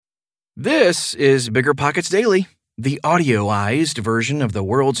This is Bigger Pockets Daily, the audioized version of the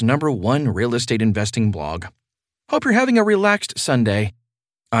world's #1 real estate investing blog. Hope you're having a relaxed Sunday.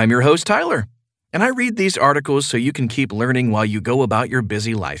 I'm your host, Tyler, and I read these articles so you can keep learning while you go about your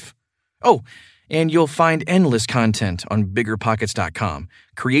busy life. Oh, and you'll find endless content on biggerpockets.com.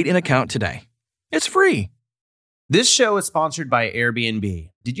 Create an account today. It's free. This show is sponsored by Airbnb.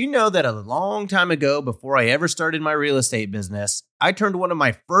 Did you know that a long time ago, before I ever started my real estate business, I turned one of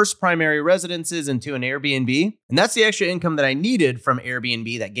my first primary residences into an Airbnb? And that's the extra income that I needed from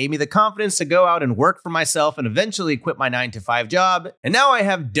Airbnb that gave me the confidence to go out and work for myself and eventually quit my 9-to-5 job. And now I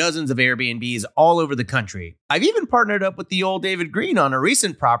have dozens of Airbnbs all over the country. I've even partnered up with the old David Green on a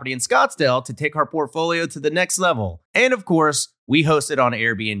recent property in Scottsdale to take our portfolio to the next level. And of course, we host it on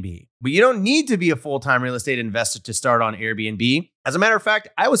Airbnb. But you don't need to be a full-time real estate investor to start on Airbnb. As a matter of fact,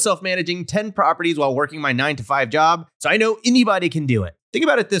 I was self-managing 10 properties while working my 9-to-5 job, so I know anybody can do it. Think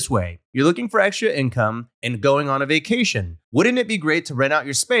about it this way. You're looking for extra income and going on a vacation. Wouldn't it be great to rent out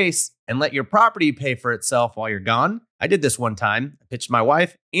your space and let your property pay for itself while you're gone? I did this one time. I pitched my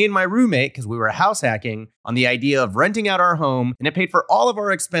wife and my roommate, because we were house hacking, on the idea of renting out our home, and it paid for all of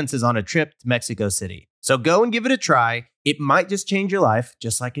our expenses on a trip to Mexico City. So go and give it a try. It might just change your life,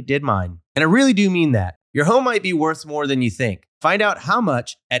 just like it did mine. And I really do mean that. Your home might be worth more than you think. Find out how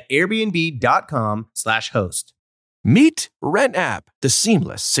much at airbnb.com/host. Meet RentApp, the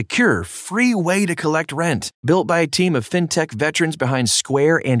seamless, secure, free way to collect rent. Built by a team of fintech veterans behind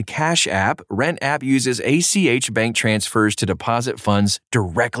Square and Cash App, RentApp uses ACH bank transfers to deposit funds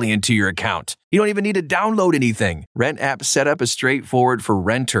directly into your account. You don't even need to download anything. RentApp setup is straightforward for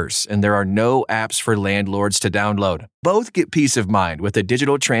renters, and there are no apps for landlords to download. Both get peace of mind with a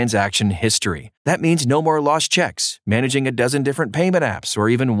digital transaction history. That means no more lost checks, managing a dozen different payment apps, or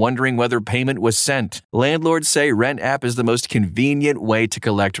even wondering whether payment was sent. Landlords say RentApp is the most convenient way to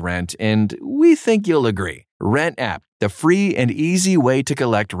collect rent, and we think you'll agree. RentApp, the free and easy way to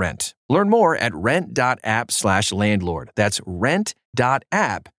collect rent. Learn more at rent.app/landlord. That's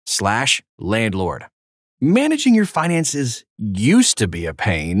rent.app/landlord. Managing your finances used to be a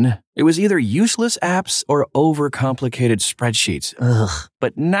pain. It was either useless apps or overcomplicated spreadsheets.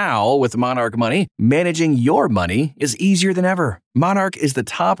 But now, with Monarch Money, managing your money is easier than ever. Monarch is the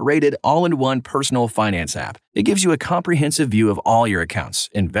top-rated all-in-one personal finance app. It gives you a comprehensive view of all your accounts,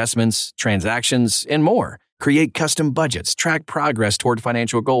 investments, transactions, and more. Create custom budgets, track progress toward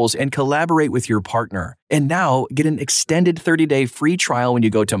financial goals, and collaborate with your partner. And now, get an extended 30-day free trial when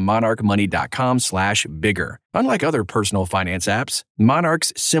you go to monarchmoney.com/bigger. Unlike other personal finance apps,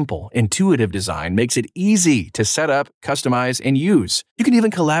 Monarch's simple, intuitive design makes it easy to set up, customize, and use. You can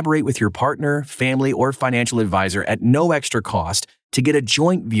even collaborate with your partner, family, or financial advisor at no extra cost to get a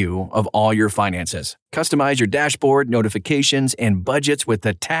joint view of all your finances. Customize your dashboard, notifications, and budgets with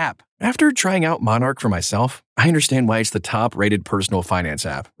the tap. After trying out Monarch for myself, I understand why it's the top-rated personal finance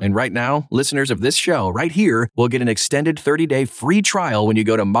app. And right now, listeners of this show right here will get an extended 30-day free trial when you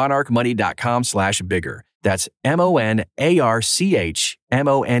go to monarchmoney.com/bigger. That's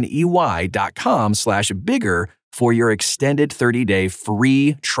monarchmoney.com/bigger for your extended 30-day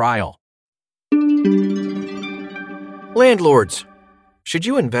free trial. Landlords, should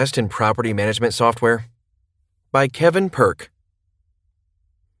you invest in property management software? By Kevin Perk.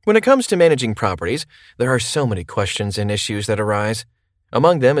 When it comes to managing properties, there are so many questions and issues that arise.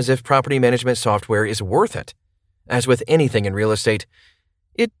 Among them is if property management software is worth it. As with anything in real estate,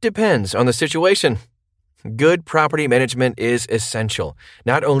 it depends on the situation. Good property management is essential,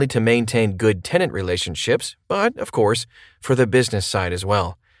 not only to maintain good tenant relationships, but, of course, for the business side as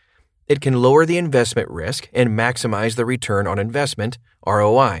well. It can lower the investment risk and maximize the return on investment,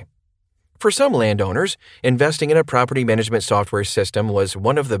 ROI. For some landowners, investing in a property management software system was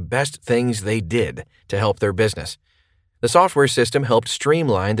one of the best things they did to help their business. The software system helped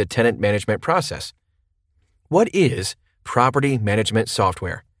streamline the tenant management process. What is property management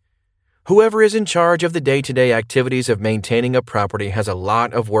software? Whoever is in charge of the day-to-day activities of maintaining a property has a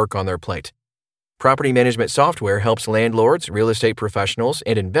lot of work on their plate. Property management software helps landlords, real estate professionals,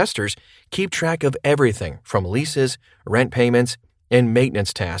 and investors keep track of everything from leases, rent payments, and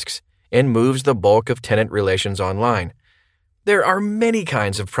maintenance tasks, and moves the bulk of tenant relations online. There are many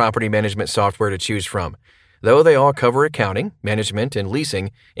kinds of property management software to choose from, though they all cover accounting, management, and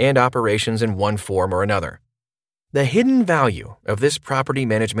leasing, and operations in one form or another. The hidden value of this property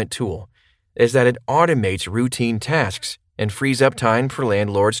management tool is that it automates routine tasks and frees up time for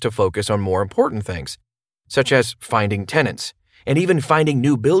landlords to focus on more important things, such as finding tenants and even finding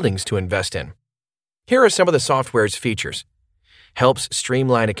new buildings to invest in. Here are some of the software's features. Helps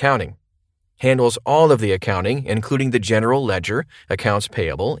streamline accounting. handles all of the accounting, including the general ledger, accounts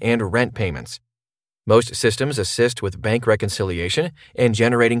payable, and rent payments. Most systems assist with bank reconciliation and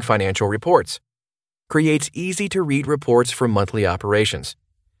generating financial reports. Creates easy-to-read reports for monthly operations.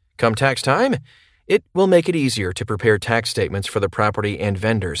 Come tax time, it will make it easier to prepare tax statements for the property and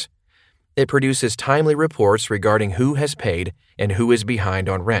vendors. It produces timely reports regarding who has paid and who is behind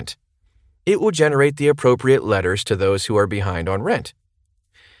on rent. It will generate the appropriate letters to those who are behind on rent.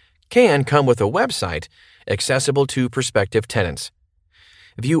 Can come with a website accessible to prospective tenants.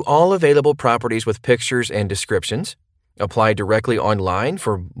 View all available properties with pictures and descriptions. Apply directly online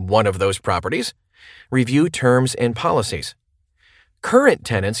for one of those properties. Review terms and policies. Current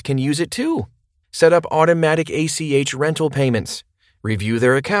tenants can use it too. Set up automatic ACH rental payments. Review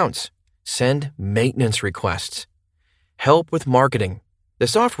their accounts. Send maintenance requests. Help with marketing. The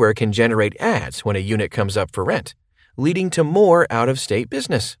software can generate ads when a unit comes up for rent, leading to more out-of-state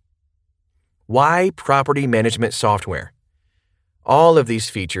business. Why property management software? All of these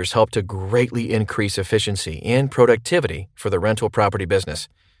features help to greatly increase efficiency and productivity for the rental property business.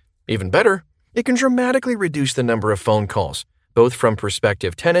 Even better, it can dramatically reduce the number of phone calls, both from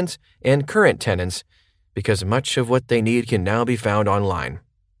prospective tenants and current tenants, because much of what they need can now be found online.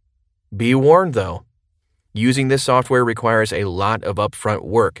 Be warned, though, using this software requires a lot of upfront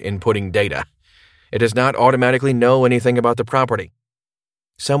work inputting data. It does not automatically know anything about the property.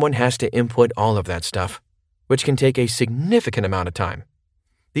 Someone has to input all of that stuff, which can take a significant amount of time.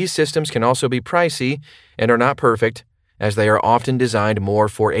 These systems can also be pricey and are not perfect, as they are often designed more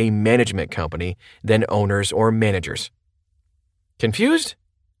for a management company than owners or managers. Confused?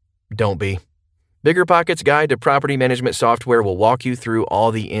 Don't be. BiggerPockets' Guide to Property Management Software will walk you through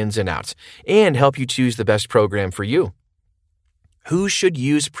all the ins and outs and help you choose the best program for you. Who should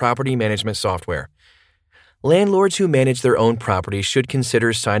use property management software? Landlords who manage their own properties should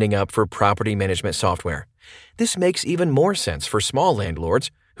consider signing up for property management software. This makes even more sense for small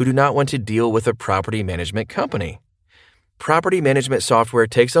landlords who do not want to deal with a property management company. Property management software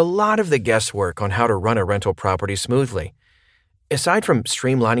takes a lot of the guesswork on how to run a rental property smoothly. Aside from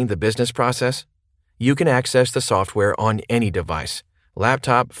streamlining the business process, you can access the software on any device,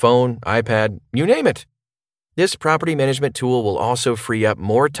 laptop, phone, iPad, you name it. This property management tool will also free up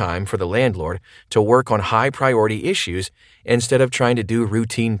more time for the landlord to work on high-priority issues instead of trying to do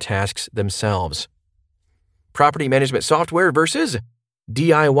routine tasks themselves. Property management software versus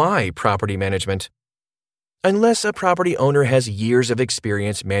DIY property management. Unless a property owner has years of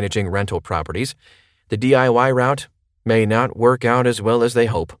experience managing rental properties, the DIY route may not work out as well as they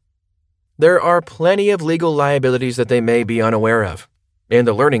hope. There are plenty of legal liabilities that they may be unaware of, and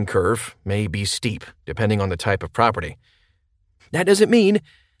the learning curve may be steep depending on the type of property. That doesn't mean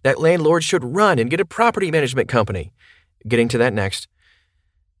that landlords should run and get a property management company. Getting to that next.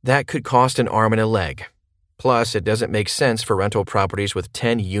 That could cost an arm and a leg. Plus, it doesn't make sense for rental properties with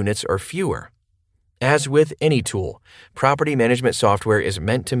 10 units or fewer. As with any tool, property management software is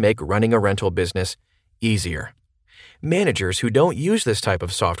meant to make running a rental business easier. Managers who don't use this type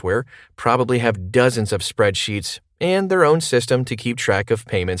of software probably have dozens of spreadsheets and their own system to keep track of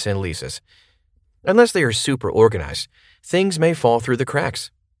payments and leases. Unless they are super organized, things may fall through the cracks,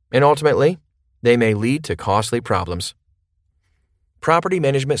 and ultimately, they may lead to costly problems. Property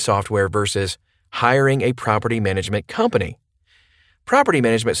management software versus hiring a property management company. Property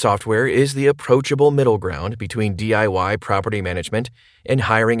management software is the approachable middle ground between DIY property management and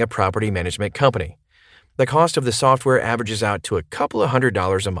hiring a property management company. The cost of the software averages out to a couple of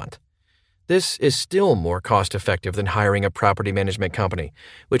 $100s a month. This is still more cost-effective than hiring a property management company,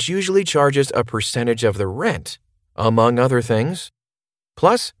 which usually charges a percentage of the rent, among other things.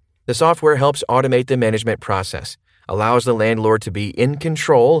 Plus, the software helps automate the management process, allows the landlord to be in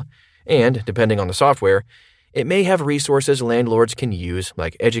control, and, depending on the software, it may have resources landlords can use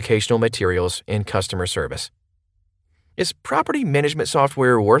like educational materials and customer service. Is property management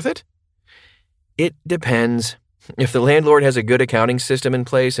software worth it? It depends. If the landlord has a good accounting system in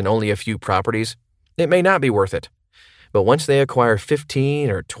place and only a few properties, it may not be worth it. But once they acquire 15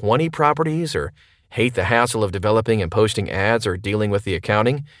 or 20 properties or hate the hassle of developing and posting ads or dealing with the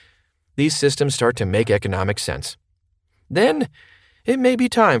accounting, these systems start to make economic sense. Then, it may be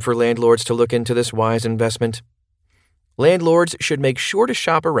time for landlords to look into this wise investment. Landlords should make sure to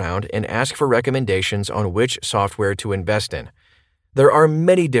shop around and ask for recommendations on which software to invest in. There are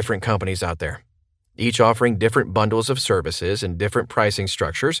many different companies out there, each offering different bundles of services and different pricing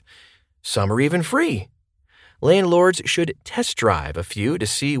structures. Some are even free. Landlords should test drive a few to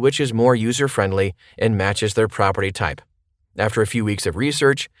see which is more user-friendly and matches their property type. After a few weeks of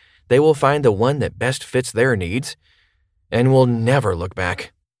research, they will find the one that best fits their needs and will never look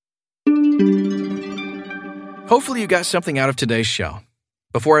back. Hopefully you got something out of today's show.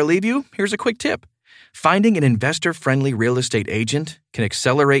 Before I leave you, here's a quick tip. Finding an investor-friendly real estate agent can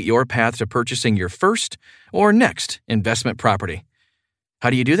accelerate your path to purchasing your first or next investment property. How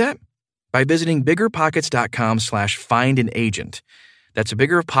do you do that? By visiting biggerpockets.com/find-an-agent. That's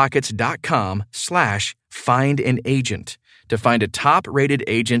biggerpockets.com/find-an-agent to find a top-rated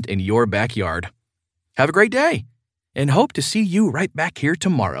agent in your backyard. Have a great day, and hope to see you right back here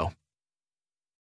tomorrow.